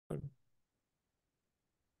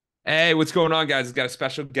Hey, what's going on, guys? We've got a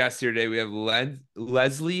special guest here today. We have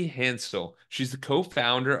Leslie Hansel. She's the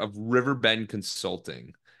co-founder of Riverbend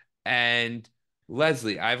Consulting. And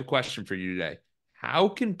Leslie, I have a question for you today. How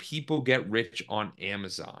can people get rich on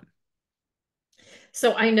Amazon?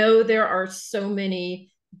 So I know there are so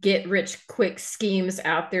many get rich quick schemes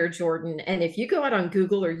out there, Jordan. And if you go out on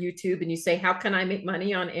Google or YouTube and you say, how can I make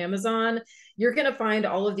money on Amazon? You're going to find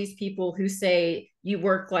all of these people who say you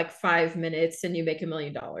work like 5 minutes and you make $1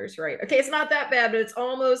 million, right? Okay, it's not that bad, but it's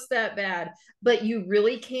almost that bad. But you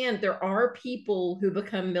really can. There are people who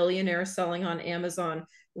become millionaires selling on Amazon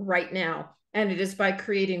right now. And it is by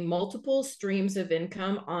creating multiple streams of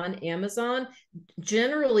income on Amazon.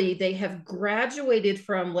 Generally they have graduated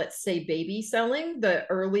from, let's say, baby selling, the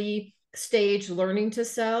early stage learning to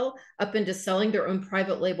sell, up into selling their own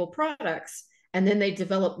private label products, and then they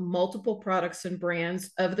develop multiple products and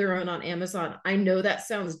brands of their own on Amazon. I know that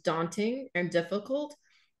sounds daunting and difficult,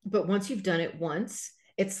 but once you've done it once,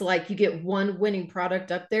 it's like you get one winning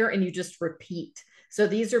product up there and you just repeat. So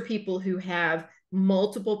these are people who have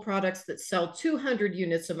multiple products that sell 200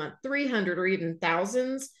 units a month, 300, or even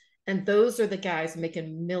thousands, and those are the guys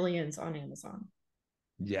making millions on Amazon.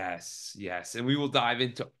 Yes, yes. And we will dive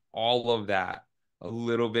into all of that a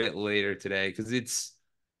little bit later today because it's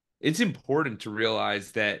important to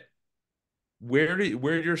realize that where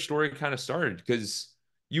your story kind of started because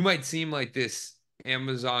you might seem like this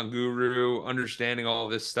Amazon guru understanding all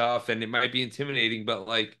this stuff and it might be intimidating, but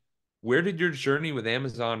like where did your journey with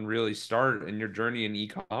Amazon really start and your journey in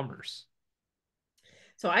e-commerce?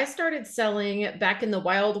 So I started selling back in the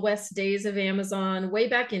Wild West days of Amazon way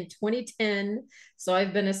back in 2010. So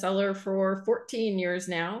I've been a seller for 14 years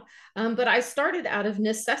now. But I started out of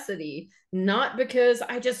necessity, not because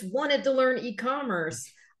I just wanted to learn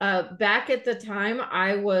e-commerce. Back at the time,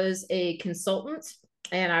 I was a consultant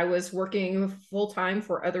and I was working full time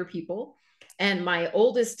for other people. And my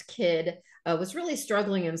oldest kid was really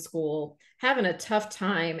struggling in school, having a tough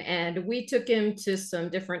time. And we took him to some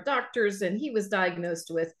different doctors, and he was diagnosed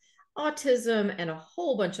with autism and a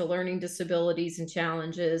whole bunch of learning disabilities and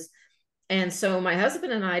challenges. And so my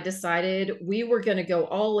husband and I decided we were going to go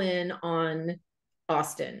all in on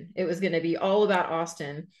Austin. It was going to be all about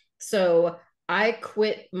Austin. So I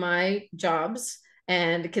quit my jobs,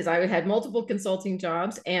 and because I had multiple consulting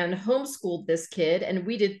jobs, and homeschooled this kid, and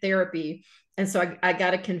we did therapy. And so I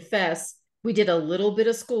got to confess, we did a little bit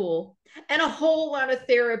of school and a whole lot of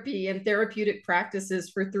therapy and therapeutic practices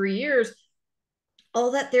for 3 years.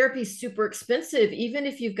 All that therapy is super expensive, even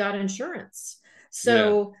if you've got insurance.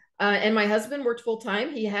 Yeah. And my husband worked full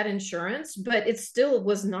time. He had insurance, but it still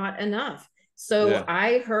was not enough. So Yeah.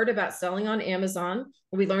 I heard about selling on Amazon.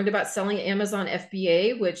 We learned about selling Amazon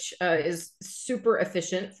FBA, which is super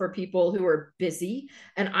efficient for people who are busy.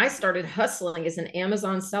 And I started hustling as an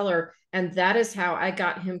Amazon seller. And that is how I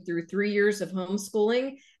got him through 3 years of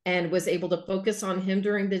homeschooling and was able to focus on him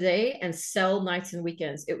during the day and sell nights and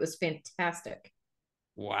weekends. It was fantastic.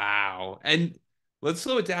 Wow. And let's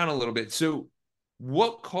slow it down a little bit. So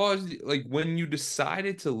what caused like when you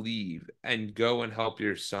decided to leave and go and help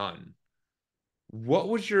your son? What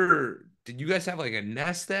was your, did you guys have like a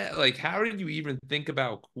nest that, like, how did you even think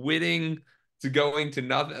about quitting to going to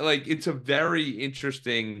nothing? Like, it's a very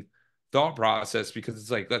interesting thought process because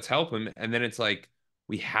it's like, let's help him. And then it's like,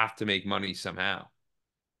 we have to make money somehow.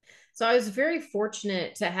 So I was very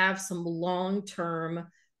fortunate to have some long-term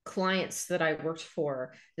clients that I worked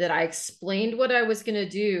for, that I explained what I was going to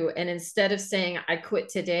do. And instead of saying I quit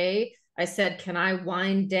today, I said, can I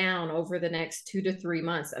wind down over the next 2 to 3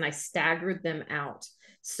 months? And I staggered them out.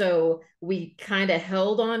 So we kind of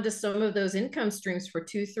held on to some of those income streams for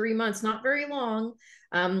 2, 3 months, not very long,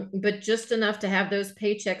 but just enough to have those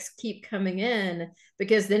paychecks keep coming in,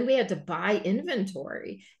 because then we had to buy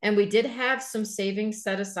inventory. And we did have some savings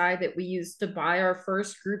set aside that we used to buy our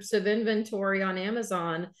first groups of inventory on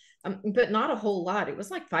Amazon, but not a whole lot. It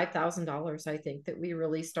was like $5,000, I think, that we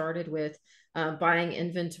really started with buying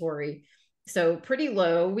inventory. So pretty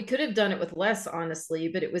low. We could have done it with less, honestly,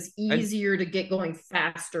 but it was And easier to get going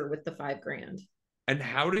faster with the 5 grand. and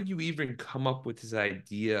how did you even come up with this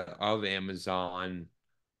idea of Amazon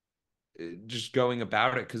just going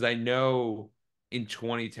about it? Because I know in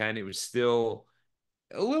 2010 it was still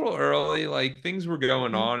a little early, like things were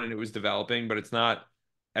going Mm-hmm. on and it was developing, but it's not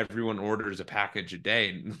everyone orders a package a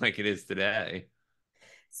day like it is today.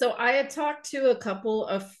 So I had talked to a couple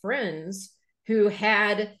of friends who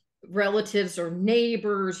had relatives or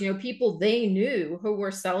neighbors, people they knew who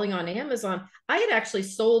were selling on Amazon. I had actually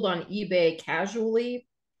sold on eBay casually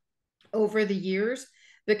over the years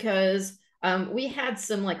because we had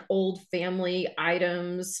some like old family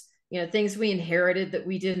items. things we inherited that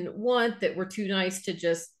we didn't want, that were too nice to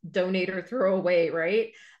just donate or throw away,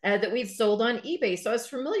 right? That we'd sold on eBay. So I was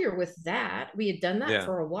familiar with that. We had done that Yeah.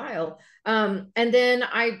 for a while. And then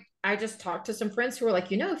I just talked to some friends who were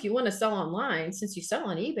like, if you want to sell online, since you sell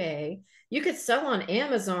on eBay, you could sell on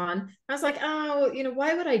Amazon. I was like, oh,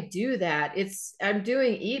 why would I do that? I'm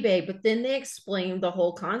doing eBay. But then they explained the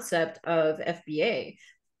whole concept of FBA.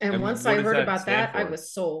 And And once what I does heard that about stand that, I for?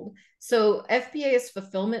 was sold. So FBA is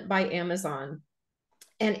fulfillment by Amazon,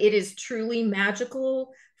 and it is truly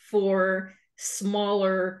magical for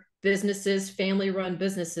smaller businesses, family run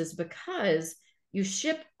businesses, because you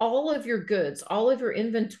ship all of your goods, all of your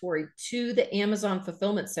inventory to the Amazon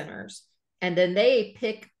fulfillment centers, and then they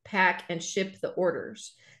pick, pack, and ship the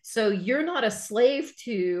orders. So you're not a slave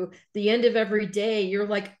to the end of every day. You're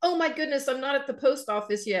like, oh my goodness, I'm not at the post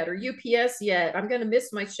office yet or UPS yet. I'm going to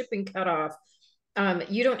miss my shipping cutoff.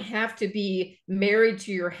 You don't have to be married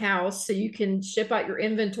to your house, so you can ship out your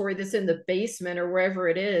inventory that's in the basement or wherever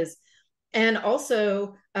it is. And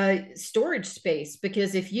also storage space,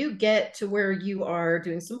 because if you get to where you are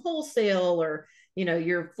doing some wholesale, or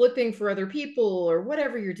you're flipping for other people or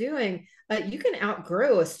whatever you're doing, you can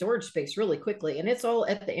outgrow a storage space really quickly, and it's all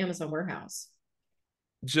at the Amazon warehouse.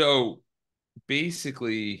 So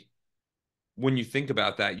basically, when you think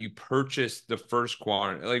about that, you purchased the first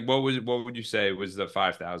quantity. Like, what would you say was the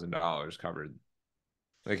 $5,000 covered?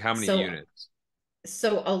 Like, how many So units?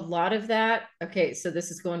 so a lot of that, okay, so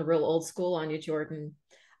this is going real old school on you, Jordan.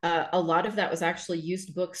 A lot of that was actually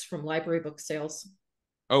used books from library book sales.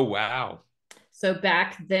 Oh, wow. So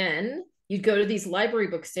back then, you'd go to these library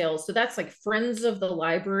book sales. So that's like Friends of the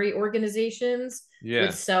Library organizations would Yeah.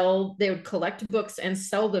 sell, they would collect books and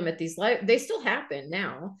sell them at these they still happen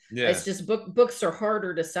now. Yeah. It's just books are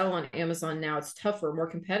harder to sell on Amazon now. It's tougher, more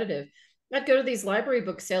competitive. I'd go to these library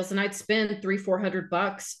book sales and I'd spend 300-400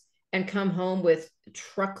 bucks and come home with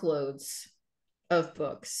truckloads of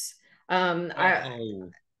books. I Oh,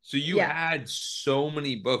 so you Yeah. had so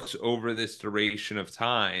many books over this duration of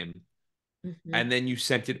time, Mhm. and then you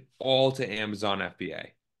sent it all to Amazon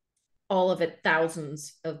FBA. All of it,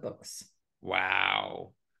 thousands of books.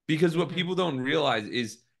 Wow. Because what Mhm. people don't realize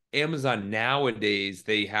is Amazon nowadays,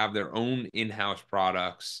 they have their own in-house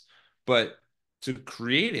products, but to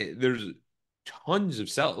create it, there's tons of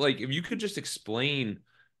sell. Like, if you could just explain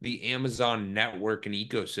the Amazon network and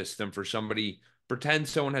ecosystem for somebody, pretend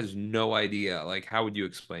someone has no idea, like, how would you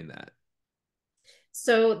explain that?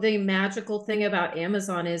 So the magical thing about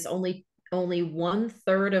Amazon is only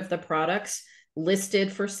 1/3 of the products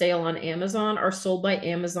listed for sale on Amazon are sold by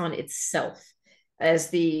Amazon itself as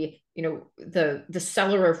the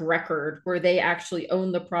seller of record, where they actually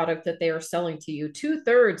own the product that they are selling to you.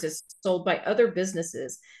 2/3 is sold by other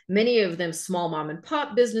businesses, many of them small mom and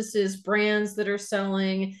pop businesses, brands that are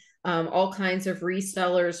selling, all kinds of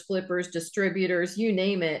resellers, flippers, distributors, you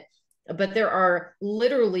name it. But there are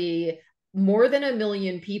literally more than 1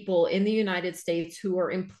 million people in the United States who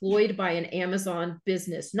are employed by an Amazon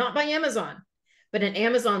business, not by Amazon, but an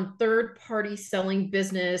Amazon third party selling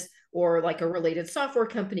business, or like a related software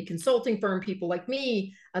company, consulting firm, people like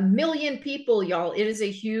me. 1 million people, y'all. It is a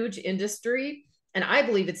huge industry. And I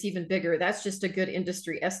believe it's even bigger. That's just a good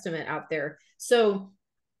industry estimate out there. So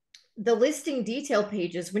the listing detail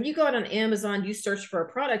pages, when you go out on Amazon, you search for a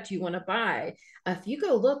product you want to buy. If you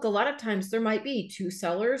go look, a lot of times there might be 2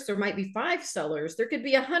 sellers, there might be 5 sellers, there could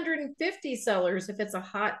be 150 sellers if it's a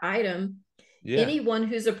hot item. Yeah. Anyone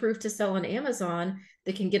who's approved to sell on Amazon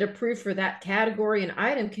that can get approved for that category and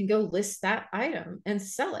item can go list that item and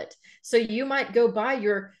sell it. So you might go buy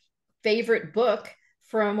your favorite book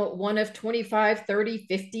from one of 25, 30,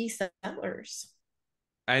 50 sellers.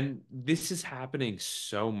 And this is happening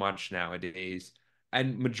so much nowadays.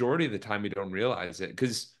 And majority of the time, you don't realize it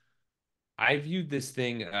because I viewed this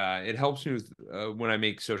thing, it helps me with when I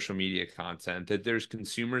make social media content that there's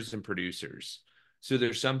consumers and producers. So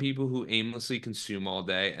there's some people who aimlessly consume all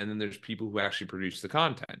day, and then there's people who actually produce the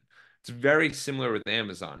content. It's very similar with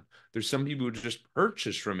Amazon. There's some people who just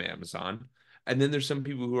purchase from Amazon, and then there's some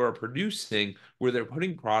people who are producing where they're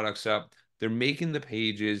putting products up, they're making the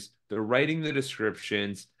pages, they're writing the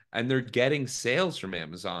descriptions, and they're getting sales from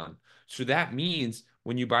Amazon. So that means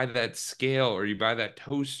when you buy that scale or you buy that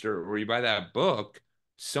toaster or you buy that book,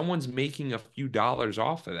 someone's making a few dollars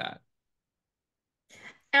off of that.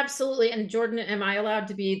 Absolutely. And Jordan, am I allowed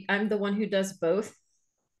to be? I'm the one who does both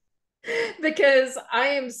because I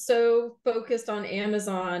am so focused on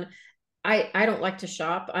Amazon. I don't like to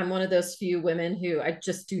shop. I'm one of those few women who I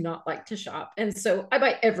just do not like to shop, and so I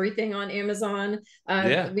buy everything on Amazon.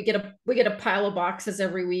 Yeah. We get a pile of boxes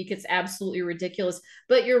every week. It's absolutely ridiculous.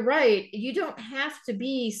 But you're right. You don't have to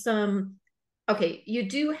be some. Okay, you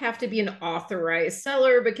do have to be an authorized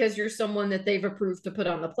seller because you're someone that they've approved to put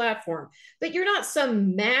on the platform, but you're not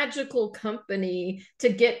some magical company to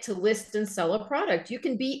get to list and sell a product. You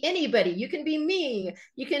can be anybody. You can be me.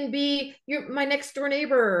 You can be my next door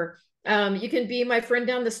neighbor. You can be my friend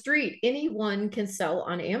down the street. Anyone can sell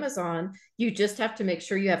on Amazon. You just have to make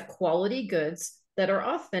sure you have quality goods that are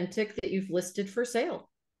authentic that you've listed for sale.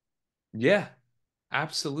 Yeah,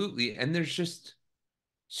 absolutely. And there's just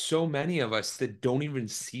so many of us that don't even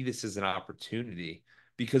see this as an opportunity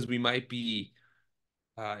because we might be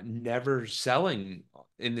never selling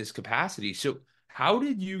in this capacity. So, how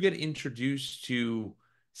did you get introduced to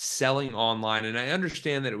selling online? And I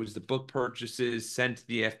understand that it was the book purchases sent to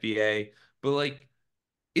the FBA, but like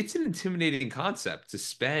it's an intimidating concept to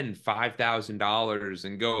spend $5,000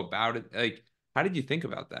 and go about it. Like, how did you think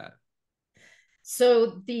about that?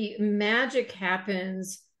 So the magic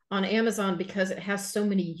happens on Amazon because it has so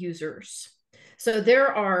many users. So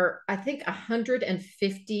there are, I think,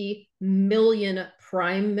 150 million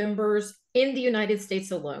Prime members in the United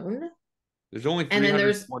States alone. There's only And then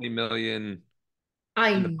there's, 320 million I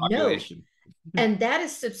in the know, population. and that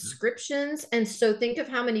is subscriptions. And so think of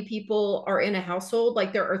how many people are in a household.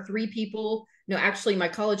 Like there are three people. No, actually, my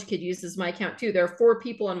college kid uses my account too. There are four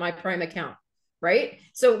people on my Prime account, right?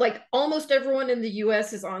 So like almost everyone in the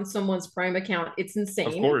US is on someone's Prime account. It's Of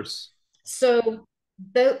insane. course. So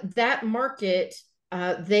that market,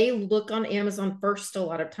 they look on Amazon first a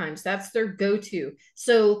lot of times. That's their go-to.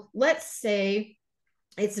 So let's say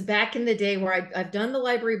it's back in the day where I've done the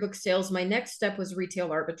library book sales. My next step was retail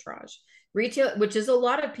arbitrage, retail, which is a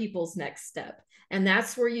lot of people's next step. And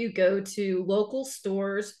that's where you go to local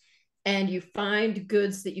stores and you find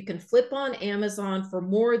goods that you can flip on Amazon for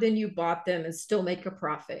more than you bought them and still make a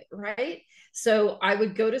profit, right? So I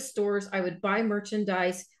would go to stores, I would buy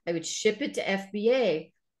merchandise, I would ship it to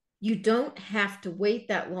FBA. You don't have to wait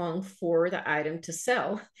that long for the item to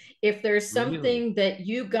sell. If there's Really? something that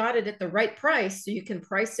you got it at the right price, so you can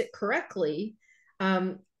price it correctly,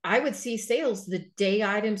 I would see sales the day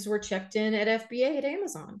items were checked in at FBA at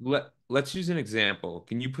Amazon. Let's use an example.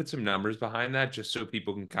 Can you put some numbers behind that just so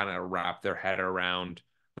people can kind of wrap their head around,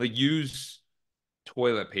 like use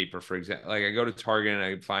toilet paper, for example. Like I go to Target and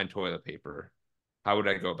I find toilet paper. How would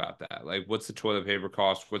I go about that? Like, what's the toilet paper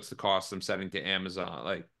cost? What's the cost I'm setting to Amazon?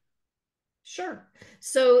 Like, Sure.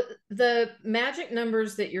 So the magic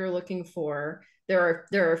numbers that you're looking for, there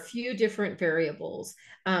are a few different variables.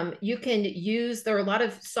 You can use, there are a lot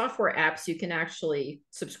of software apps you can actually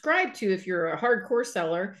subscribe to if you're a hardcore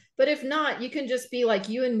seller. But if not, you can just be like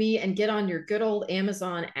you and me and get on your good old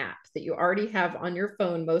Amazon app that you already have on your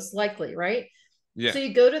phone, most likely, right? yeah. So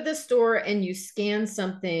you go to the store and you scan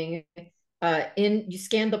something you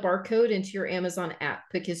scan the barcode into your Amazon app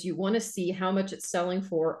because you want to see how much it's selling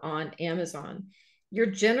for on Amazon. You're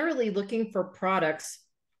generally looking for products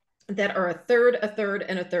that are a third, a third,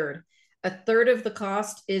 and a third. A third of the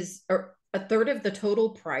cost is, or a third of the total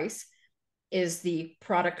price is the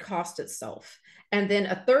product cost itself. And then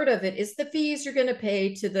a third of it is the fees you're going to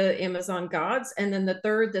pay to the Amazon gods. And then the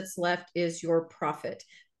third that's left is your profit.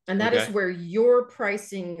 And that is Okay. where you're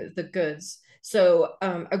pricing the goods. So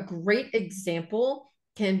a great example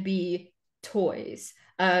can be toys.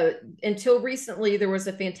 Until recently, there was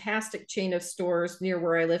a fantastic chain of stores near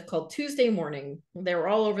where I live called Tuesday Morning. They were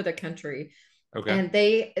all over the country, Okay. and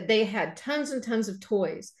they had tons and tons of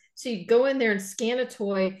toys. So you go in there and scan a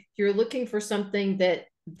toy. You're looking for something that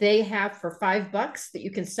they have for $5 that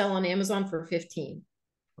you can sell on Amazon for 15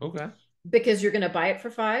 Okay. because you're going to buy it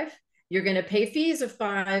for 5, you're going to pay fees of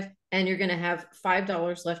 5, and you're going to have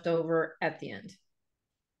 $5 left over at the end.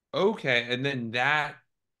 Okay. And then that,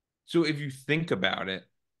 so if you think about it,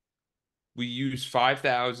 we use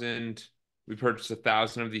 5,000, we purchase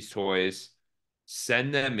 1,000 of these toys,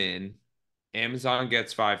 send them in. Amazon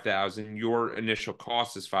gets 5,000, your initial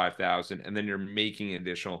cost is 5,000, and then you're making an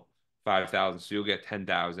additional 5,000. So you'll get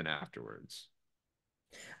 10,000 afterwards.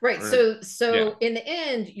 Right. Or yeah, So in the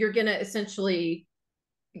end, you're going to essentially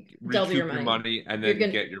double your recoup your money. money and You're then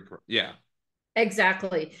going to get your yeah.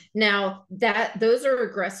 exactly. Now that those are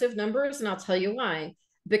aggressive numbers, and I'll tell you why.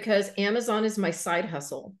 Because Amazon is my side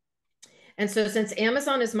hustle. And so, since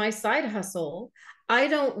Amazon is my side hustle, I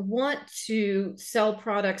don't want to sell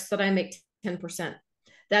products that I make 10%.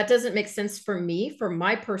 That doesn't make sense for me for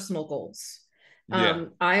my personal goals. Yeah.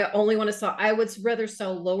 I only want to sell, I would rather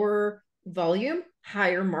sell lower volume,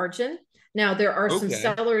 higher margin. Now Okay.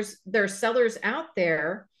 there are sellers out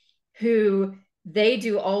there who they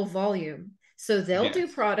do all volume. So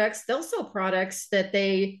Yes. they'll sell products that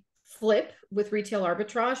they flip with retail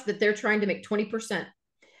arbitrage that they're trying to make 20%.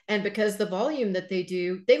 And because the volume that they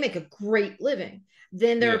do, they make a great living.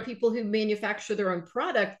 Then there are Yeah. people who manufacture their own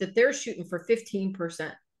product that they're shooting for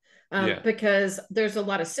 15%. Yeah. Because there's a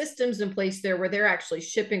lot of systems in place there where they're actually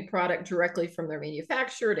shipping product directly from their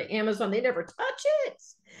manufacturer to Amazon. They never touch it.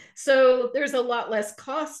 So there's a lot less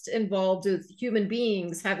cost involved with human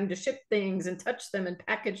beings having to ship things and touch them and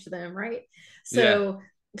package them, right? Yeah.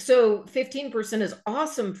 So 15% is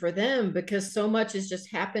awesome for them because so much is just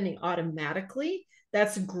happening automatically.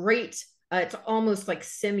 That's great. It's almost like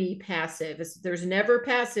semi-passive. There's never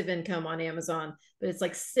passive income on Amazon, but it's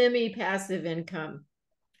like semi-passive income,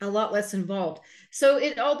 a lot less involved. So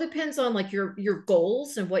it all depends on like your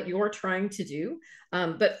goals and what you're trying to do.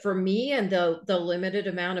 But for me and the limited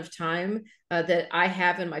amount of time that I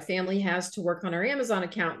have and my family has to work on our Amazon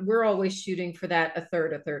account, we're always shooting for that a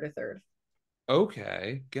third, a third, a third.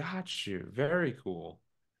 Okay. Got you. Very cool.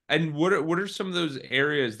 And what are some of those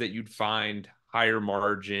areas that you'd find higher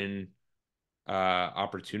margin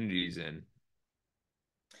opportunities in?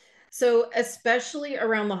 So, especially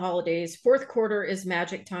around the holidays, fourth quarter is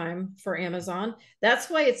magic time for Amazon. That's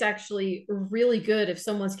why it's actually really good if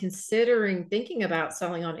someone's considering thinking about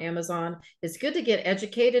selling on Amazon. It's good to get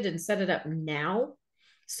educated and set it up now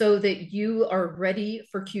so that you are ready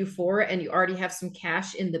for Q4 and you already have some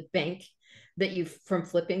cash in the bank that you from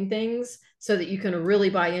flipping things so that you can really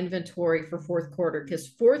buy inventory for fourth quarter, because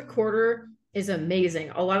fourth quarter is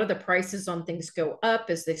amazing. A lot of the prices on things go up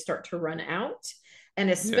as they start to run out, and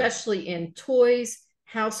Yeah. especially in toys,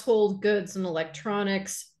 household goods, and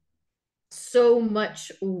electronics. So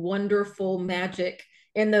much wonderful magic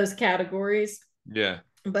in those categories, Yeah.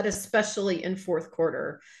 but especially in fourth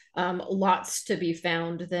quarter. Lots to be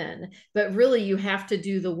found then. But really, you have to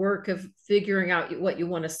do the work of figuring out what you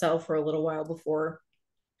want to sell for a little while before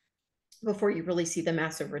you really see the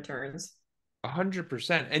massive returns.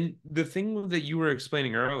 100%. And the thing that you were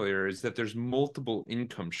explaining earlier is that there's multiple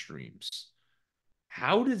income streams.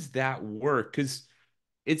 How does that work? Because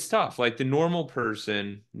it's tough. Like the normal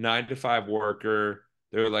person, 9 to 5 worker,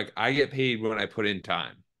 they're like, I get paid when I put in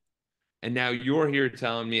time. And now you're here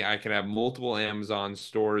telling me I can have multiple Amazon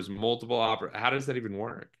stores, multiple opera. How does that even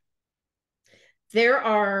work? There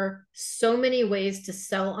are so many ways to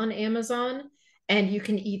sell on Amazon, and you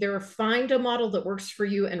can either find a model that works for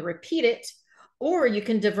you and repeat it, or you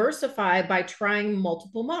can diversify by trying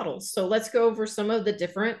multiple models. So let's go over some of the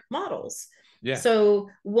different models. Yeah. So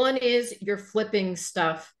one is you're flipping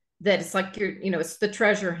stuff that it's like it's the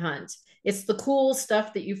treasure hunt. It's the cool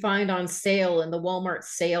stuff that you find on sale in the Walmart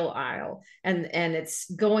sale aisle, and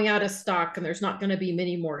it's going out of stock and there's not going to be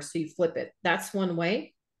many more, so you flip it. That's one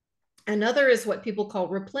way. Another is what people call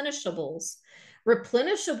replenishables.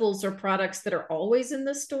 Replenishables are products that are always in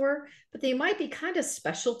the store, but they might be kind of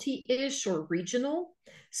specialty ish or regional.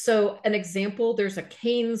 So, an example, there's a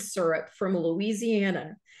cane syrup from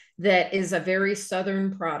Louisiana that is a very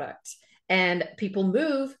southern product, and people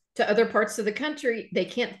move to other parts of the country. They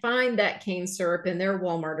can't find that cane syrup in their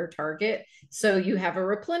Walmart or Target. So, you have a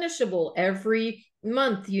replenishable every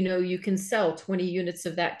month. You can sell 20 units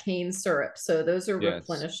of that cane syrup. So those are Yes.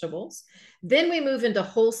 replenishables. Then we move into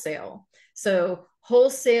wholesale. So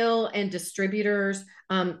wholesale and distributors,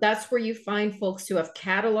 that's where you find folks who have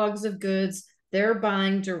catalogs of goods. They're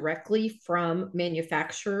buying directly from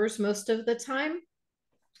manufacturers most of the time.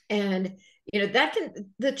 And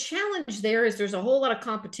the challenge there is there's a whole lot of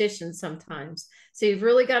competition sometimes, so you've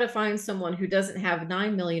really got to find someone who doesn't have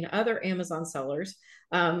 9 million other Amazon sellers.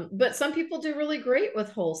 But some people do really great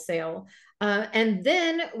with wholesale. And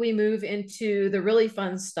then we move into the really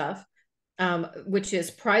fun stuff, which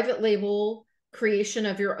is private label creation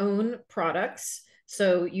of your own products.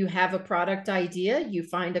 So you have a product idea, you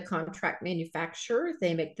find a contract manufacturer,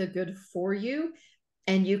 they make the good for you,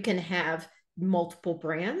 and you can have multiple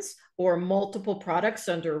brands or multiple products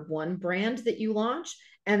under one brand that you launch.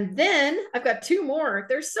 And then I've got two more.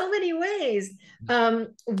 There's so many ways.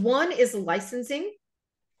 One is licensing.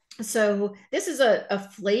 So this is a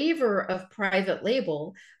flavor of private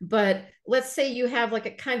label, but let's say you have like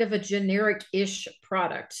a kind of a generic-ish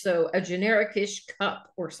product, so a generic-ish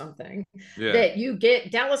cup or something Yeah. that you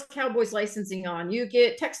get Dallas Cowboys licensing on, you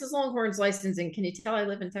get Texas Longhorns licensing. Can you tell I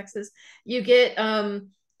live in Texas? You get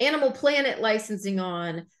Animal Planet licensing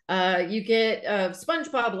on, you get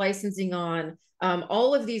SpongeBob licensing on.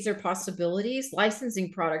 All of these are possibilities.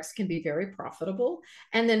 Licensing products can be very profitable.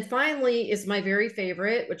 And then finally is my very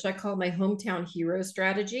favorite, which I call my hometown hero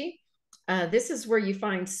strategy. This is where you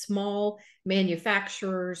find small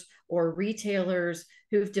manufacturers or retailers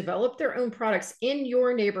who've developed their own products in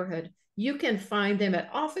your neighborhood. You can find them at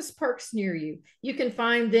office parks near you. You can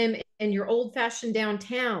find them in your old fashioned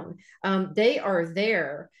downtown. They are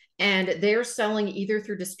there and they're selling either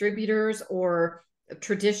through distributors or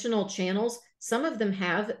traditional channels. Some of them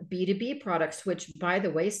have B2B products, which, by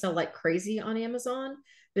the way, sell like crazy on Amazon.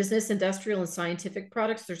 Business, industrial, and scientific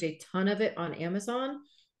products. There's a ton of it on Amazon,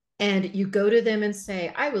 and you go to them and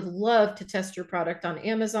say, I would love to test your product on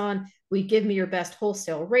Amazon. We give me your best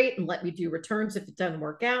wholesale rate and let me do returns if it doesn't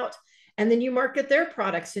work out. And then you market their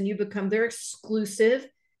products and you become their exclusive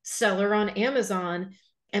seller on Amazon.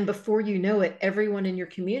 And before you know it, everyone in your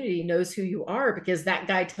community knows who you are because that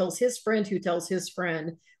guy tells his friend who tells his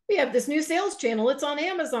friend, we have this new sales channel. It's on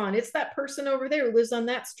Amazon. It's that person over there who lives on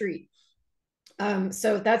that street.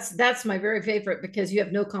 So that's my very favorite because you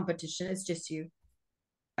have no competition. It's just you.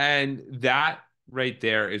 And that right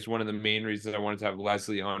there is one of the main reasons I wanted to have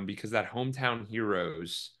Leslie on, because that hometown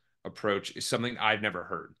heroes approach is something I've never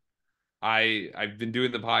heard. I've been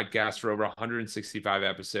doing the podcast for over 165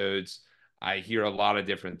 episodes. I hear a lot of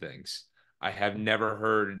different things. I have never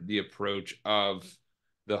heard the approach of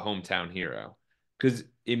the hometown hero, because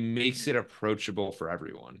it makes it approachable for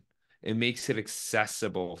everyone. It makes it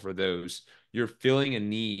accessible for those. You're filling a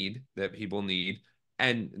need that people need.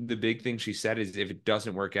 And the big thing she said is if it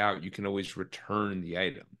doesn't work out, you can always return the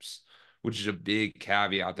items, which is a big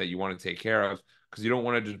caveat that you want to take care of, because you don't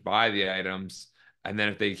want to just buy the items and then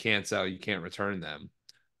if they can't sell, you can't return them,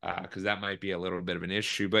 because that might be a little bit of an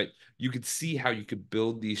issue. But you could see how you could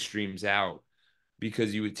build these streams out,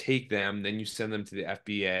 because you would take them, then you send them to the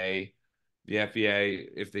FBA. The FBA,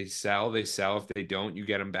 if they sell, they sell. If they don't, you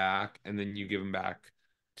get them back, and then you give them back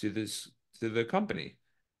to this to the company,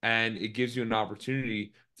 and it gives you an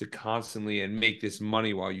opportunity to constantly and make this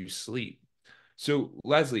money while you sleep. So,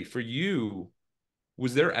 Leslie, for you,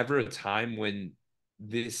 was there ever a time when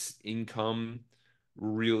this income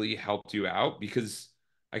really helped you out? Because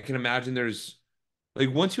I can imagine there's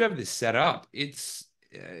like once you have this set up, it's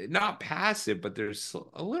not passive, but there's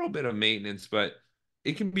a little bit of maintenance, but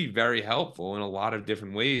it can be very helpful in a lot of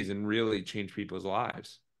different ways and really change people's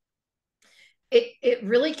lives. It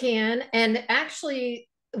really can. And actually,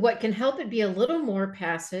 what can help it be a little more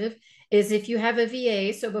passive is if you have a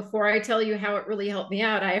VA. So before I tell you how it really helped me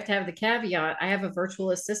out, I have to have the caveat. I have a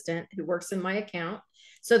virtual assistant who works in my account.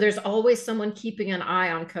 So there's always someone keeping an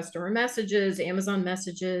eye on customer messages, Amazon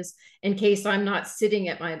messages, in case I'm not sitting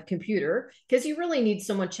at my computer, because you really need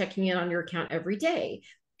someone checking in on your account every day.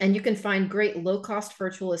 And you can find great low cost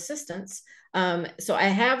virtual assistants. So I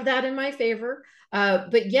have that in my favor.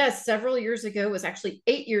 But yes, several years ago, it was actually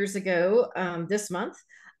 8 years ago this month,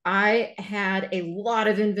 I had a lot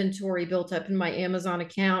of inventory built up in my Amazon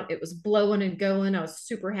account. It was blowing and going. I was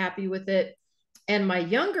super happy with it. And my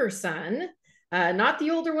younger son, not the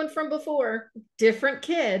older one from before, different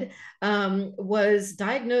kid, was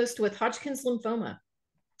diagnosed with Hodgkin's lymphoma.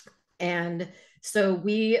 And so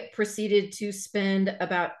we proceeded to spend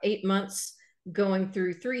about 8 months going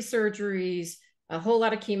through 3 surgeries, a whole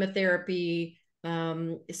lot of chemotherapy,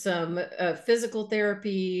 some physical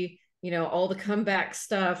therapy, all the comeback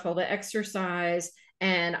stuff, all the exercise.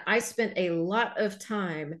 And I spent a lot of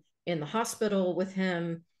time in the hospital with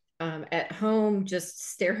him, at home,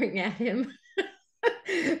 just staring at him,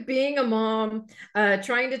 being a mom,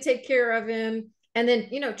 trying to take care of him, and then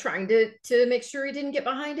trying to make sure he didn't get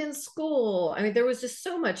behind in school. I mean, there was just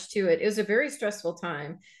so much to it. It was a very stressful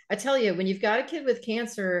time. I tell you, when you've got a kid with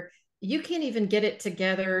cancer, you can't even get it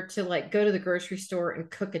together to like go to the grocery store and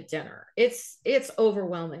cook a dinner. It's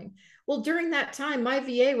overwhelming. Well, during that time, my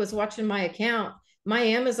VA was watching my account, my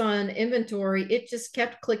Amazon inventory. It just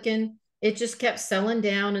kept clicking. It just kept selling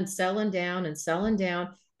down and selling down and selling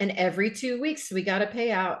down. And every 2 weeks, we got a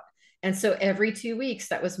payout. And so every 2 weeks,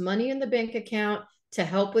 that was money in the bank account to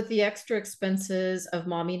help with the extra expenses of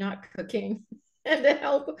mommy not cooking and to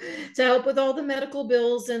help with all the medical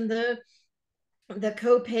bills and the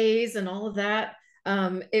co-pays and all of that.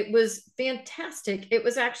 It was fantastic. It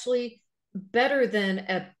was actually better than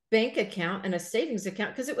a bank account and a savings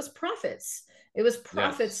account because it was profits. It was Yes.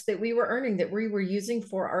 profits that we were earning that we were using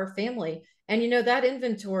for our family. And that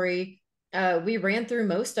inventory, we ran through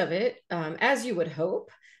most of it, as you would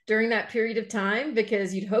hope during that period of time,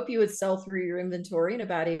 because you'd hope you would sell through your inventory in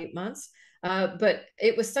about 8 months. But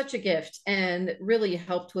it was such a gift and really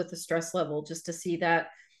helped with the stress level just to see that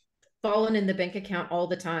fallen in the bank account all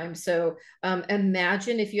the time. So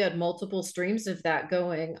imagine if you had multiple streams of that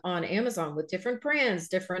going on Amazon with different brands,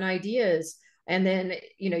 different ideas, And then,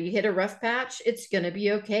 you hit a rough patch, it's going to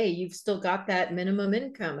be okay. You've still got that minimum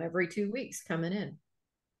income every 2 weeks coming in.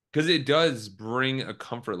 Because it does bring a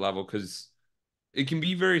comfort level because it can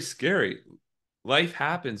be very scary. Life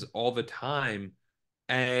happens all the time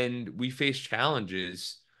and we face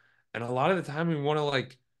challenges. And a lot of the time we want to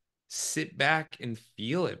like sit back and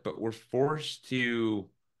feel it, but we're forced to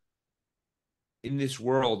in this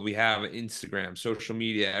world we have Instagram, social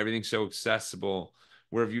media, everything's so accessible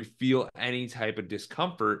where if you feel any type of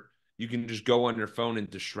discomfort, you can just go on your phone and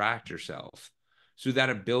distract yourself. So that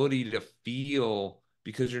ability to feel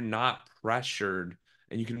because you're not pressured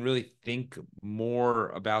and you can really think more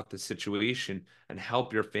about the situation and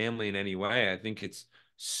help your family in any way, I think it's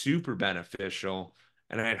super beneficial.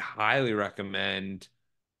 And I'd highly recommend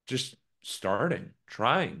just starting,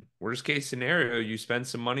 trying. Worst case scenario, you spend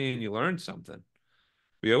some money and you learn something.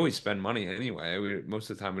 We always spend money anyway. Most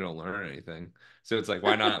of the time we don't learn anything. So it's like,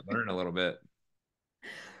 why not learn a little bit?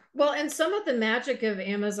 Well, and some of the magic of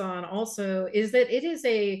Amazon also is that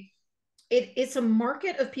it's a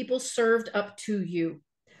market of people served up to you.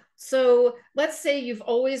 So let's say you've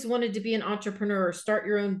always wanted to be an entrepreneur, start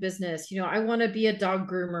your own business. I want to be a dog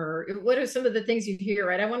groomer. What are some of the things you hear,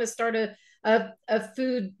 right? I want to start a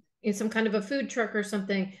food in some kind of a food truck or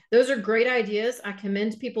something. Those are great ideas. I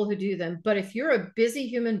commend people who do them. But if you're a busy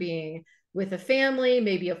human being with a family,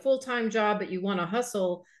 maybe a full-time job, but you want to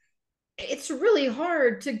hustle, it's really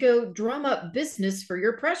hard to go drum up business for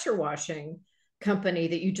your pressure washing company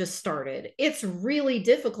that you just started. It's really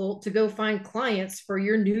difficult to go find clients for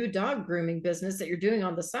your new dog grooming business that you're doing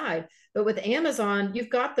on the side. But with Amazon,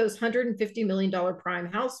 you've got those $150 million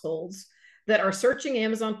prime households that are searching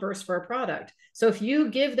Amazon first for a product. So if you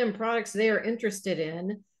give them products they are interested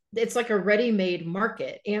in, it's like a ready-made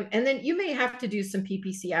market. And then you may have to do some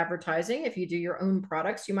PPC advertising. If you do your own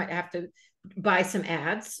products, you might have to buy some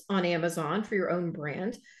ads on Amazon for your own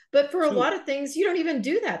brand. But for a So lot of things, you don't even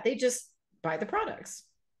do that. They just buy the products.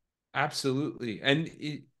 absolutely. And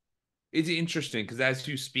it's interesting because as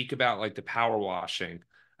you speak about like the power washing,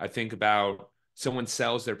 I think about someone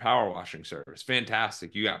sells their power washing service.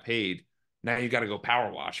 Fantastic. You got paid. Now you got to go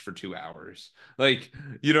power wash for 2 hours. Like,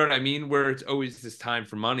 you know what I mean? Where it's always this time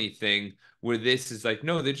for money thing where this is like,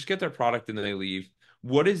 no, they just get their product and then they leave.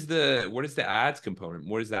 What is the ads component?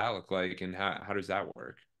 What does that look like and how does that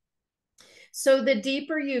work? So the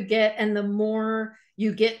deeper you get and the more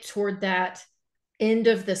you get toward that end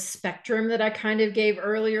of the spectrum that I kind of gave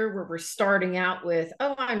earlier, where we're starting out with,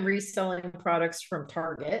 oh, I'm reselling products from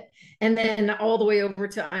Target, and then all the way over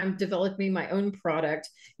to I'm developing my own product,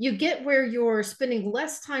 you get where you're spending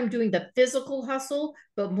less time doing the physical hustle,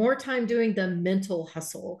 but more time doing the mental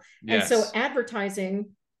hustle. And so Yes.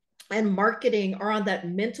 advertising and marketing are on that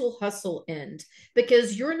mental hustle end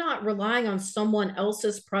because you're not relying on someone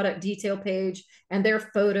else's product detail page and their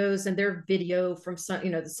photos and their video from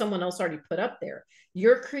someone else already put up there.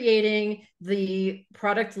 You're creating the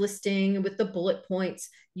product listing with the bullet points.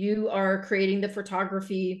 You are creating the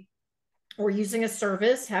photography or using a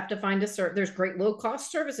service. Have to find a service. There's great low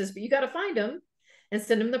cost services, but you got to find them and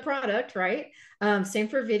send them the product, right? Same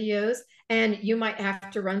for videos. And you might have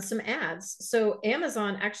to run some ads. So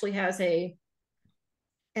Amazon actually has an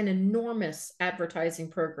enormous advertising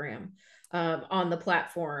program on the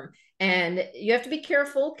platform. And you have to be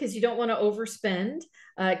careful because you don't want to overspend.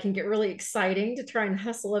 It can get really exciting to try and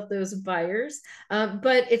hustle up those buyers.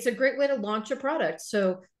 But it's a great way to launch a product.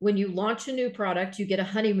 So when you launch a new product, you get a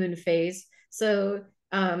honeymoon phase. So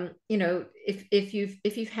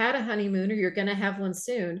if you've had a honeymoon or you're going to have one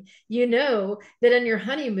soon, you know that on your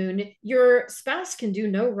honeymoon, your spouse can do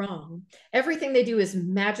no wrong. Everything they do is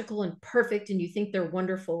magical and perfect, and you think they're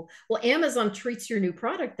wonderful. Well, Amazon treats your new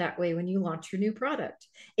product that way when you launch your new product.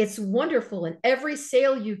 It's wonderful, and every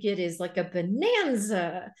sale you get is like a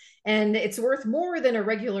bonanza, and it's worth more than a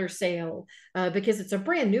regular sale because it's a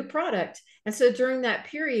brand new product. And so during that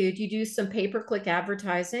period, you do some pay per click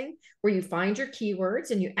advertising where you find your keywords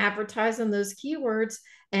and you advertise on those keywords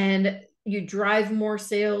and you drive more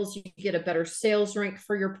sales, you get a better sales rank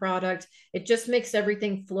for your product. It just makes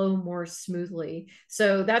everything flow more smoothly.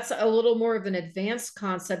 So that's a little more of an advanced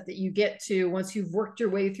concept that you get to once you've worked your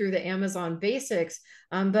way through the Amazon basics.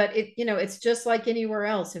 But it's just like anywhere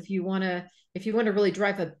else. If you want to really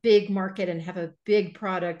drive a big market and have a big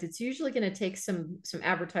product, it's usually going to take some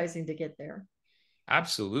advertising to get there.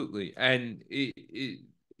 Absolutely. And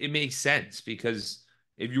it makes sense because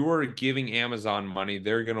if you're giving Amazon money,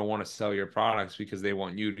 they're going to want to sell your products because they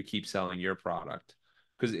want you to keep selling your product.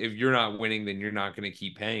 Because if you're not winning, then you're not going to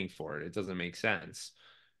keep paying for it. It doesn't make sense.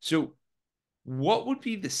 So, what would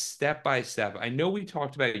be the step by step? I know we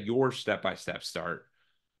talked about your step by step start,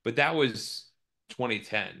 but that was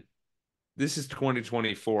 2010. This is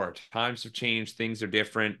 2024. Times have changed, things are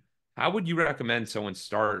different. How would you recommend someone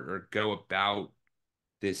start or go about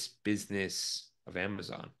this business of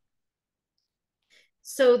Amazon?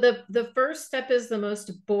 So the first step is the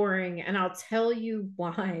most boring, and I'll tell you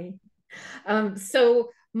why. So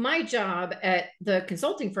my job at the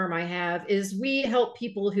consulting firm I have is we help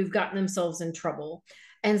people who've gotten themselves in trouble.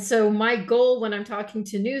 And so my goal when I'm talking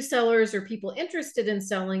to new sellers or people interested in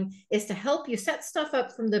selling is to help you set stuff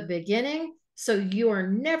up from the beginning so you are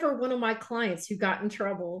never one of my clients who got in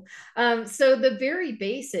trouble. So the very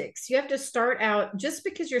basics, you have to start out. Just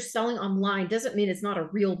because you're selling online doesn't mean it's not a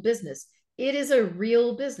real business. It is a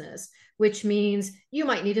real business, which means you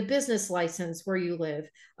might need a business license where you live,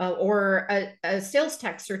 or a sales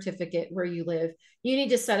tax certificate where you live. You need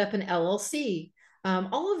to set up an LLC.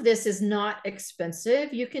 All of this is not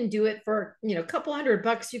expensive. You can do it for, a couple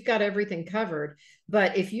 $100. You've got everything covered.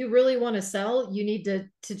 But if you really want to sell, you need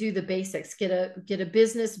to do the basics. Get a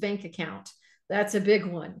business bank account. That's a big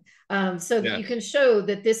one, so that you Yes. can show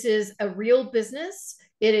that this is a real business.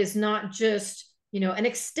 It is not just an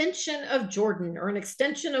extension of Jordan or an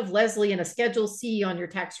extension of Leslie and a Schedule C on your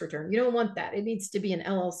tax return. You don't want that. It needs to be an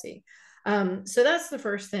LLC. So that's the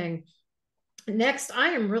first thing. Next, I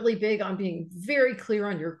am really big on being very clear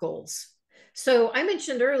on your goals. So I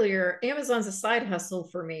mentioned earlier, Amazon's a side hustle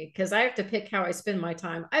for me because I have to pick how I spend my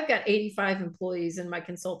time. I've got 85 employees in my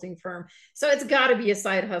consulting firm. So it's got to be a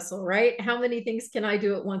side hustle, right? How many things can I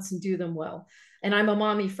do at once and do them well? And I'm a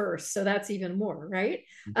mommy first, so that's even more, right?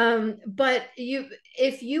 But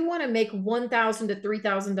if you want to make $1,000 to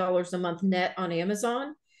 $3,000 a month net on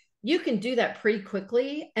Amazon, you can do that pretty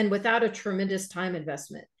quickly and without a tremendous time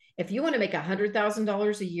investment. If you want to make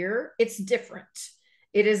 $100,000 a year, it's different.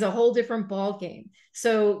 It is a whole different ball game.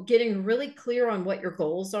 So getting really clear on what your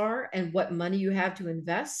goals are and what money you have to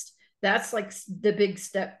invest, that's like the big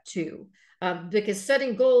step two. Because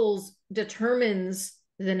setting goals determines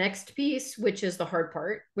the next piece, which is the hard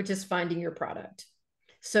part, which is finding your product.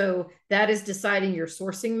 So that is deciding your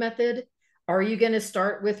sourcing method. Are you going to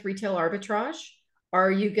start with retail arbitrage?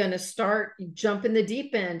 Are you going to start jump in the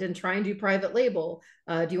deep end and try and do private label?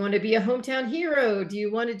 Do you want to be a hometown hero? Do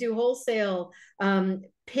you want to do wholesale?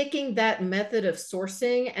 Picking that method of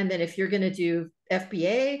sourcing, and then if you're going to do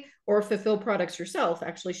FBA or fulfill products yourself,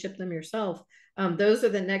 actually ship them yourself. Those are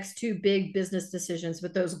the next two big business decisions.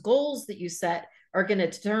 But those goals that you set are going to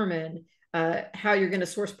determine how you're going to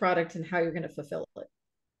source product and how you're going to fulfill it.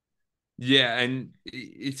 Yeah, and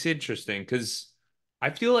it's interesting because I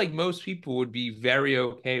feel like most people would be very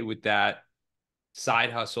okay with that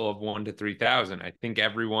side hustle of 1 to 3,000. I think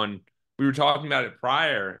everyone, we were talking about it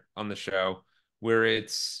prior on the show, where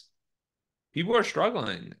it's people are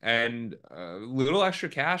struggling and a little extra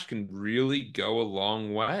cash can really go a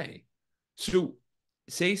long way. So,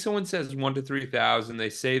 say someone says 1 to 3,000, they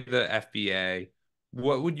say the FBA.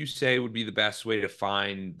 What would you say would be the best way to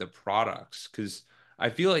find the products? Because I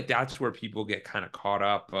feel like that's where people get kind of caught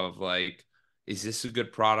up of like, is this a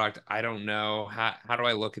good product? I don't know. How do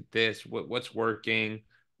I look at this? What's working?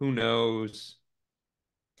 Who knows?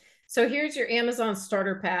 So here's your Amazon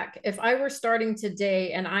starter pack. If I were starting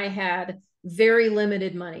today and I had very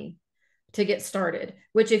limited money to get started,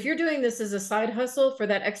 which if you're doing this as a side hustle for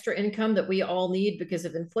that extra income that we all need because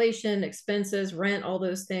of inflation, expenses, rent, all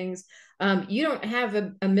those things, you don't have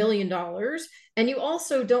 $1 million, and you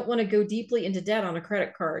also don't want to go deeply into debt on a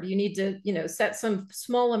credit card. You need to, set some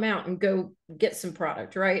small amount and go get some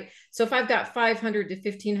product, right? So if I've got 500 to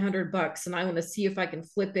 1,500 bucks and I want to see if I can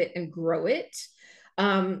flip it and grow it,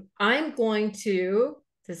 I'm going to,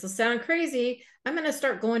 this will sound crazy, I'm going to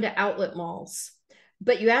start going to outlet malls.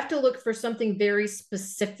 But you have to look for something very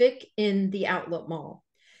specific in the outlet mall.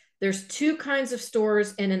 There's two kinds of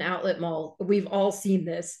stores in an outlet mall. We've all seen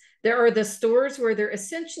this. There are the stores where they're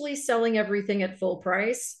essentially selling everything at full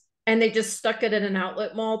price and they just stuck it in an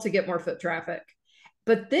outlet mall to get more foot traffic.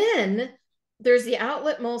 But then there's the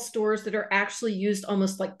outlet mall stores that are actually used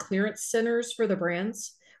almost like clearance centers for the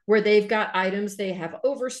brands, where they've got items they have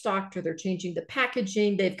overstocked or they're changing the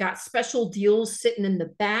packaging. They've got special deals sitting in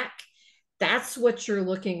the back. That's what you're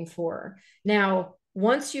looking for. Now,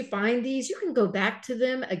 once you find these, you can go back to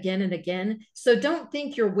them again and again. So don't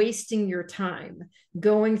think you're wasting your time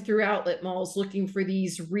going through outlet malls looking for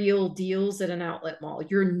these real deals at an outlet mall.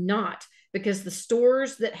 You're not, because the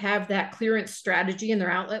stores that have that clearance strategy in their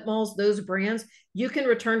outlet malls, those brands, you can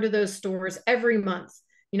return to those stores every month.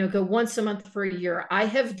 Go once a month for a year. I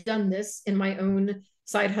have done this in my own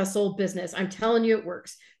side hustle business. I'm telling you it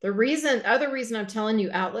works. Other reason I'm telling you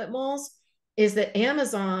outlet malls is that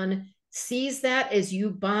Amazon sees that as you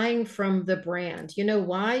buying from the brand. You know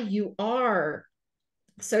why? You are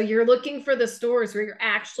So you're looking for the stores where you're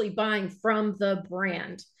actually buying from the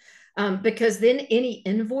brand, because then any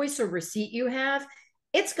invoice or receipt you have,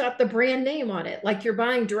 it's got the brand name on it. Like you're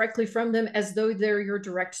buying directly from them as though they're your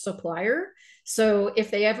direct supplier. So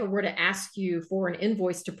if they ever were to ask you for an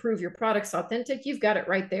invoice to prove your product's authentic, you've got it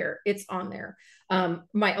right there. It's on there.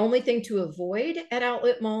 My only thing to avoid at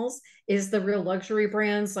outlet malls is the real luxury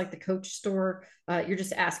brands like the Coach store. You're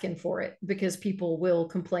just asking for it because people will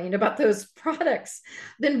complain about those products.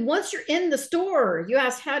 Then once you're in the store, you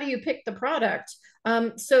ask, how do you pick the product?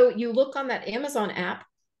 So you look on that Amazon app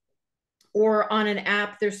or on an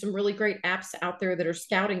app. There's some really great apps out there that are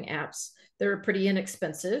scouting apps. They're pretty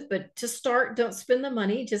inexpensive, but to start, don't spend the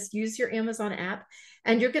money. Just use your Amazon app,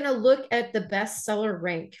 and you're going to look at the bestseller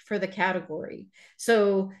rank for the category.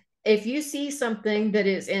 So if you see something that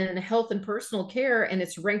is in health and personal care and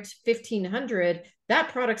it's ranked 1500, that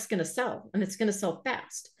product's going to sell, and it's going to sell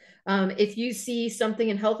fast. If you see something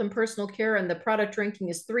in health and personal care and the product ranking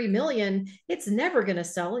is 3 million, it's never going to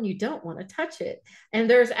sell and you don't want to touch it. And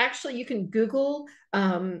there's actually, you can Google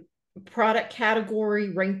product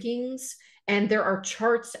category rankings, and there are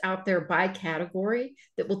charts out there by category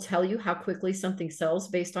that will tell you how quickly something sells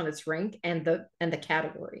based on its rank and the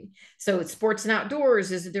category. So it's sports and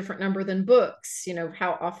outdoors is a different number than books, you know,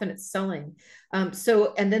 how often it's selling.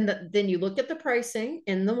 So and then you look at the pricing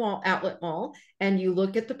in the mall outlet mall, and you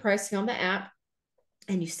look at the pricing on the app,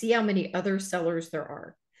 and you see how many other sellers there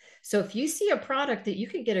are. So if you see a product that you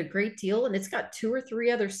can get a great deal and it's got 2 or 3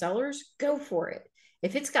 other sellers, go for it.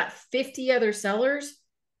 If it's got 50 other sellers,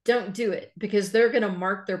 don't do it, because they're going to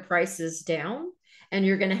mark their prices down and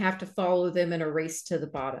you're going to have to follow them in a race to the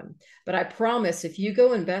bottom. But I promise, if you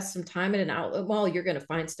go invest some time in an outlet mall, you're going to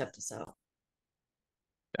find stuff to sell.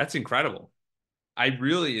 That's incredible. I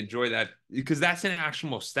really enjoy that because that's an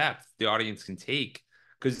actionable step the audience can take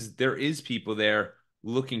because there is people there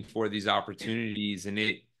looking for these opportunities, and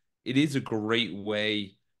it is a great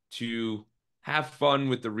way to have fun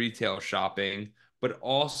with the retail shopping, but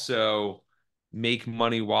also make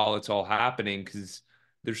money while it's all happening because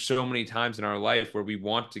there's so many times in our life where we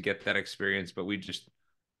want to get that experience, but we just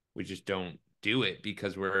don't do it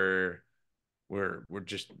because we're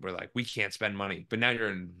like we can't spend money, but now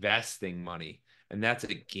you're investing money, and that's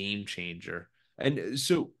a game changer. And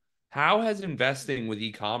so how has investing with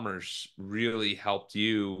e-commerce really helped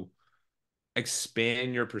you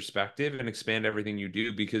expand your perspective and expand everything you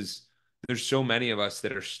do? Because there's so many of us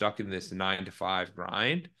that are stuck in this 9 to 5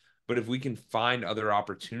 grind, but if we can find other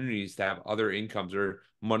opportunities to have other incomes or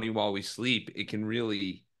money while we sleep, it can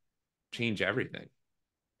really change everything.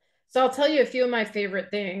 So I'll tell you a few of my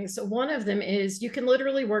favorite things. One of them is you can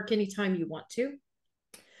literally work anytime you want to.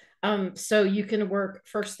 So you can work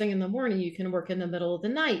first thing in the morning, you can work in the middle of the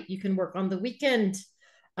night, you can work on the weekend.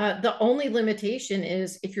 The only limitation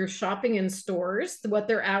is if you're shopping in stores, what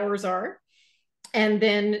their hours are, and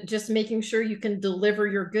then just making sure you can deliver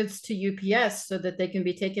your goods to UPS so that they can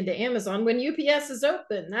be taken to Amazon when UPS is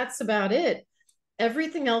open. That's about it.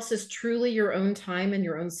 Everything else is truly your own time and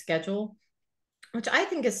your own schedule, which I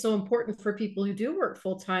think is so important for people who do work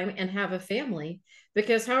full time and have a family.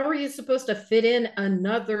 Because how are you supposed to fit in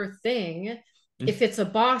another thing if it's a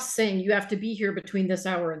boss saying you have to be here between this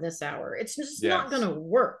hour and this hour? It's just not going Yes. to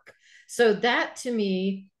work. So, that to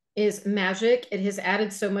me is magic. It has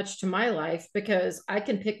added so much to my life because I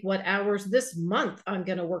can pick what hours this month I'm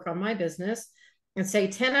going to work on my business and say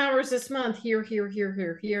 10 hours this month, here, here, here,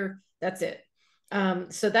 here, here. That's it.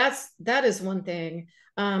 So that is one thing.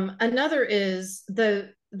 Another is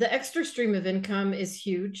the extra stream of income is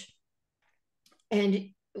huge. And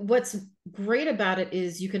what's great about it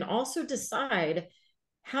is you can also decide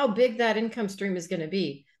how big that income stream is going to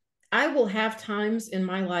be. I will have times in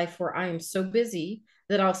my life where I am so busy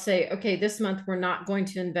that I'll say, okay, this month we're not going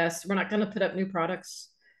to invest. We're not going to put up new products.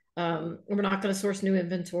 We're not going to source new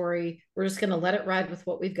inventory. We're just going to let it ride with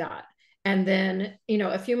what we've got. And then,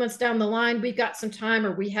 a few months down the line, we've got some time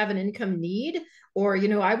or we have an income need, or,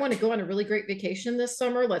 I want to go on a really great vacation this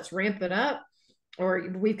summer. Let's ramp it up. Or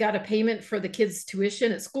we've got a payment for the kids'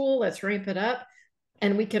 tuition at school. Let's ramp it up,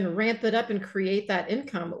 and we can ramp it up and create that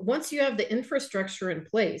income. Once you have the infrastructure in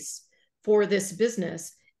place for this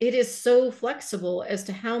business, it is so flexible as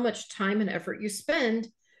to how much time and effort you spend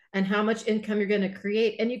and how much income you're going to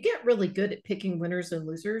create. And you get really good at picking winners and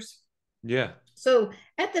losers. Yeah. So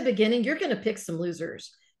at the beginning, you're going to pick some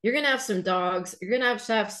losers. You're going to have some dogs. You're going to have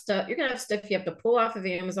stuff. You're going to have stuff you have to pull off of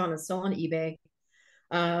Amazon and sell on eBay,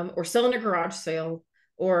 or sell in a garage sale,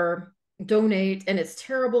 or donate, and it's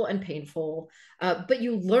terrible and painful. But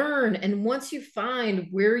you learn, and once you find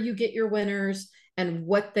where you get your winners and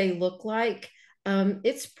what they look like,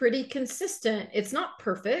 It's pretty consistent. It's not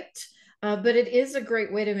perfect, but it is a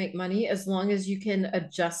great way to make money as long as you can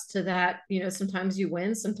adjust to that. Sometimes you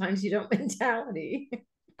win, sometimes you don't mentality.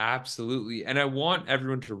 Absolutely. And I want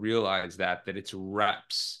everyone to realize that it's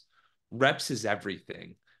reps. Reps is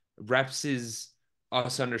everything. Reps is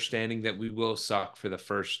us understanding that we will suck for the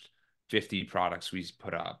first 50 products we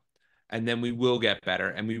put up. And then we will get better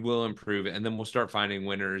and we will improve it. And then we'll start finding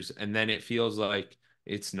winners. And then it feels like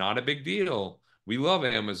it's not a big deal. We love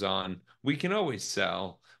Amazon. We can always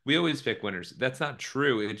sell. We always pick winners. That's not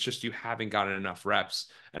true. It's just you haven't gotten enough reps.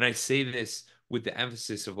 And I say this with the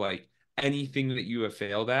emphasis of like, anything that you have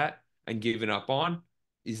failed at and given up on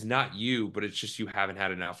is not you, but it's just you haven't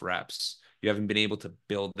had enough reps. You haven't been able to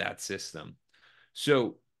build that system.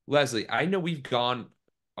 So, Leslie, I know we've gone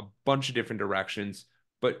a bunch of different directions,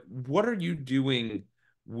 but what are you doing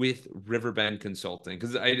with Riverbend Consulting?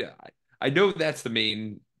 Because I know that's the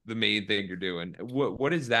main thing you're doing.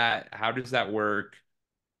 What is that? How does that work?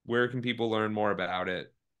 Where can people learn more about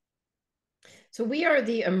it? So we are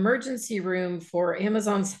the emergency room for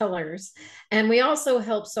Amazon sellers. And we also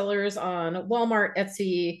help sellers on Walmart,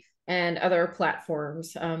 Etsy, and other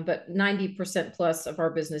platforms. But 90% plus of our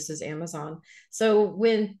business is Amazon. So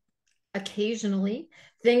when occasionally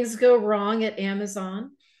things go wrong at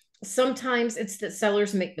Amazon, sometimes it's that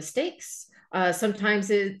sellers make mistakes. Sometimes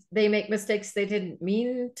they make mistakes they didn't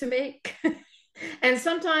mean to make. And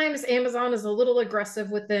sometimes Amazon is a little aggressive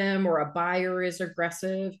with them, or a buyer is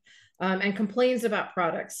aggressive and complains about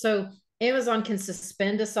products. So Amazon can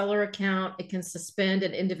suspend a seller account, it can suspend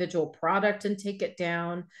an individual product and take it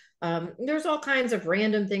down. There's all kinds of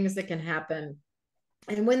random things that can happen.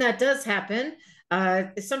 And when that does happen,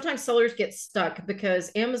 sometimes sellers get stuck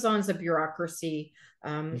because Amazon's a bureaucracy.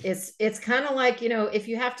 It's kind of like, if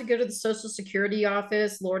you have to go to the Social Security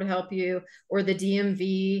office, Lord help you, or the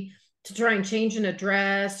DMV to try and change an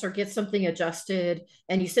address or get something adjusted,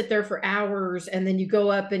 and you sit there for hours, and then you go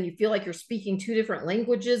up and you feel like you're speaking two different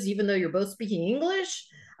languages, even though you're both speaking English.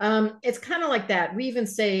 It's kind of like that. We even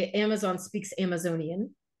say Amazon speaks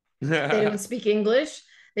Amazonian. They don't speak English,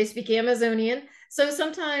 they speak Amazonian. So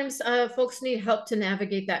sometimes folks need help to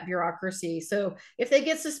navigate that bureaucracy. So if they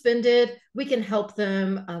get suspended, we can help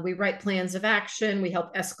them. We write plans of action. We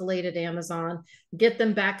help escalate at Amazon, get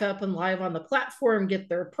them back up and live on the platform, get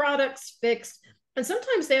their products fixed. And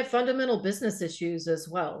sometimes they have fundamental business issues as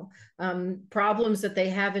well, problems that they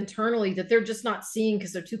have internally that they're just not seeing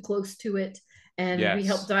because they're too close to it, and we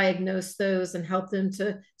help Yes. diagnose those and help them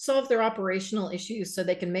to solve their operational issues so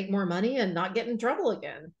they can make more money and not get in trouble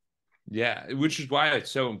again. Yeah, which is why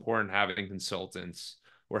it's so important having consultants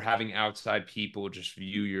or having outside people just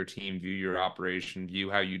view your team, view your operation, view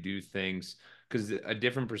how you do things, because a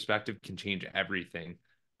different perspective can change everything.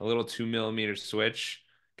 A little 2 millimeter switch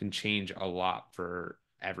can change a lot for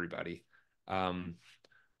everybody. Um,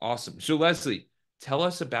 awesome. So, Leslie, tell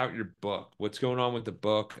us about your book. What's going on with the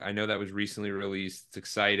book? I know that was recently released. It's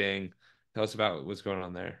exciting. Tell us about what's going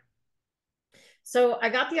on there. So I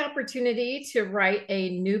got the opportunity to write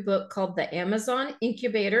a new book called The Amazon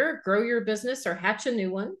Incubator: Grow Your Business or Hatch a New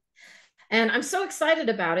One. And I'm so excited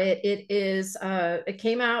about it. It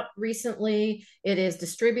came out recently. It is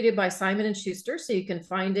distributed by Simon and Schuster, so you can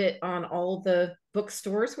find it on all the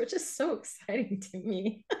bookstores, which is so exciting to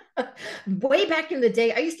me. Way back in the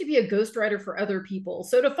day, I used to be a ghostwriter for other people,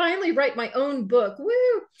 so to finally write my own book, woo!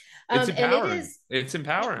 It's And it empowering. is It's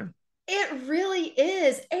empowering. it really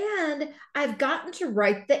is. And I've gotten to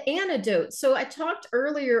write the antidote. So I talked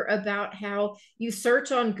earlier about how you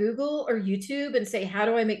search on Google or YouTube and say, how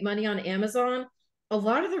do I make money on Amazon? A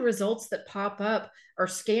lot of the results that pop up are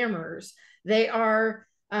scammers. They are,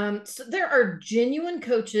 so there are genuine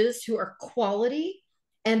coaches who are quality.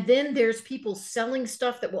 And then there's people selling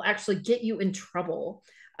stuff that will actually get you in trouble.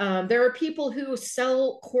 There are people who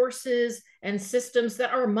sell courses and systems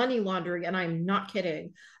that are money laundering, and I'm not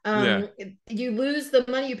kidding. Yeah. You lose the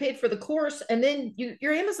money you paid for the course, and then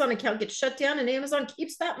your Amazon account gets shut down, and Amazon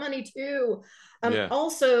keeps that money too. Yeah.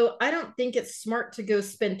 Also, I don't think it's smart to go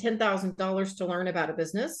spend $10,000 to learn about a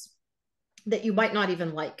business that you might not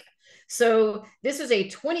even like. So this is a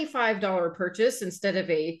 $25 purchase instead of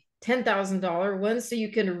a $10,000 one, so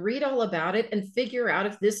you can read all about it and figure out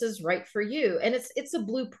if this is right for you. And it's a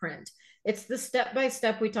blueprint. It's the step by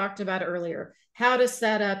step we talked about earlier. How to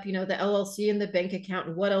set up, the LLC and the bank account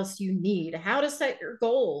and what else you need, how to set your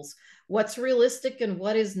goals, what's realistic and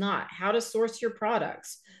what is not, how to source your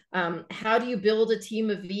products. How do you build a team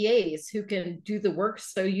of VAs who can do the work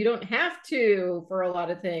so you don't have to for a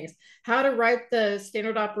lot of things? How to write the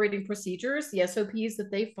standard operating procedures, the SOPs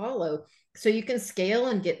that they follow, so you can scale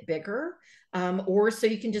and get bigger, or so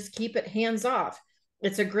you can just keep it hands off.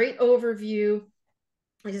 It's a great overview.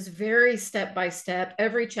 It is very step by step.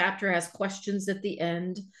 Every chapter has questions at the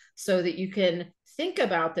end so that you can think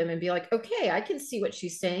about them and be like, okay, I can see what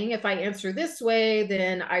she's saying. If I answer this way,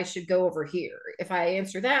 then I should go over here. If I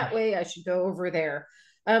answer that way, I should go over there.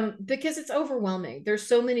 Because it's overwhelming. There's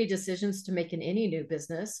so many decisions to make in any new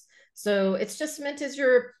business. So it's just meant as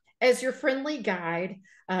your friendly guide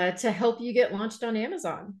to help you get launched on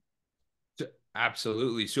Amazon.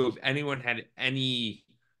 Absolutely. So if anyone had any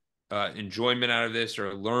enjoyment out of this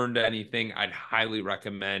or learned anything, I'd highly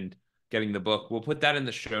recommend getting the book. We'll put that in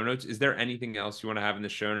the show notes. Is there anything else you want to have in the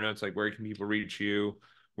show notes? Like where can people reach you?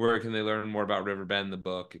 Where can they learn more about Riverbend, the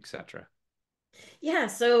book, etc.? Yeah,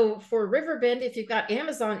 so for Riverbend, if you've got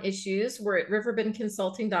Amazon issues, we're at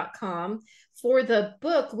riverbendconsulting.com. For the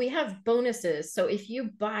book, we have bonuses. So if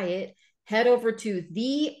you buy it, head over to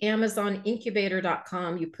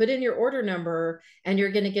theamazonincubator.com. You put in your order number, and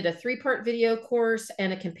you're going to get a 3-part video course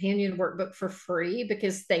and a companion workbook for free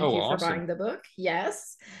because thank Oh, you for awesome. buying the book.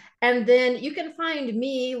 Yes. And then you can find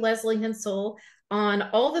me, Leslie Hensel, on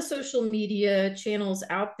all the social media channels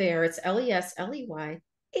out there. It's Lesley Hensell.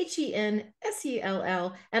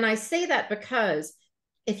 And I say that because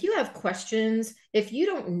if you have questions, if you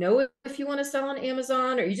don't know if you want to sell on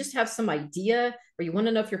Amazon, or you just have some idea, or you want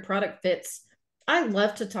to know if your product fits, I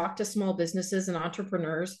love to talk to small businesses and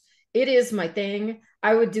entrepreneurs. It is my thing.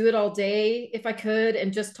 I would do it all day if I could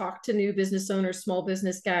and just talk to new business owners, small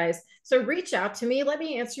business guys. So reach out to me. Let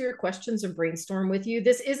me answer your questions and brainstorm with you.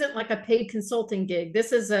 This isn't like a paid consulting gig.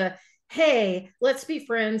 This is a, hey, let's be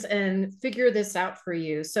friends and figure this out for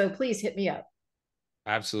you. So please hit me up.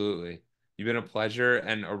 Absolutely. You've been a pleasure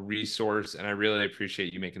and a resource, and I really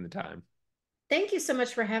appreciate you making the time. Thank you so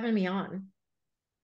much for having me on.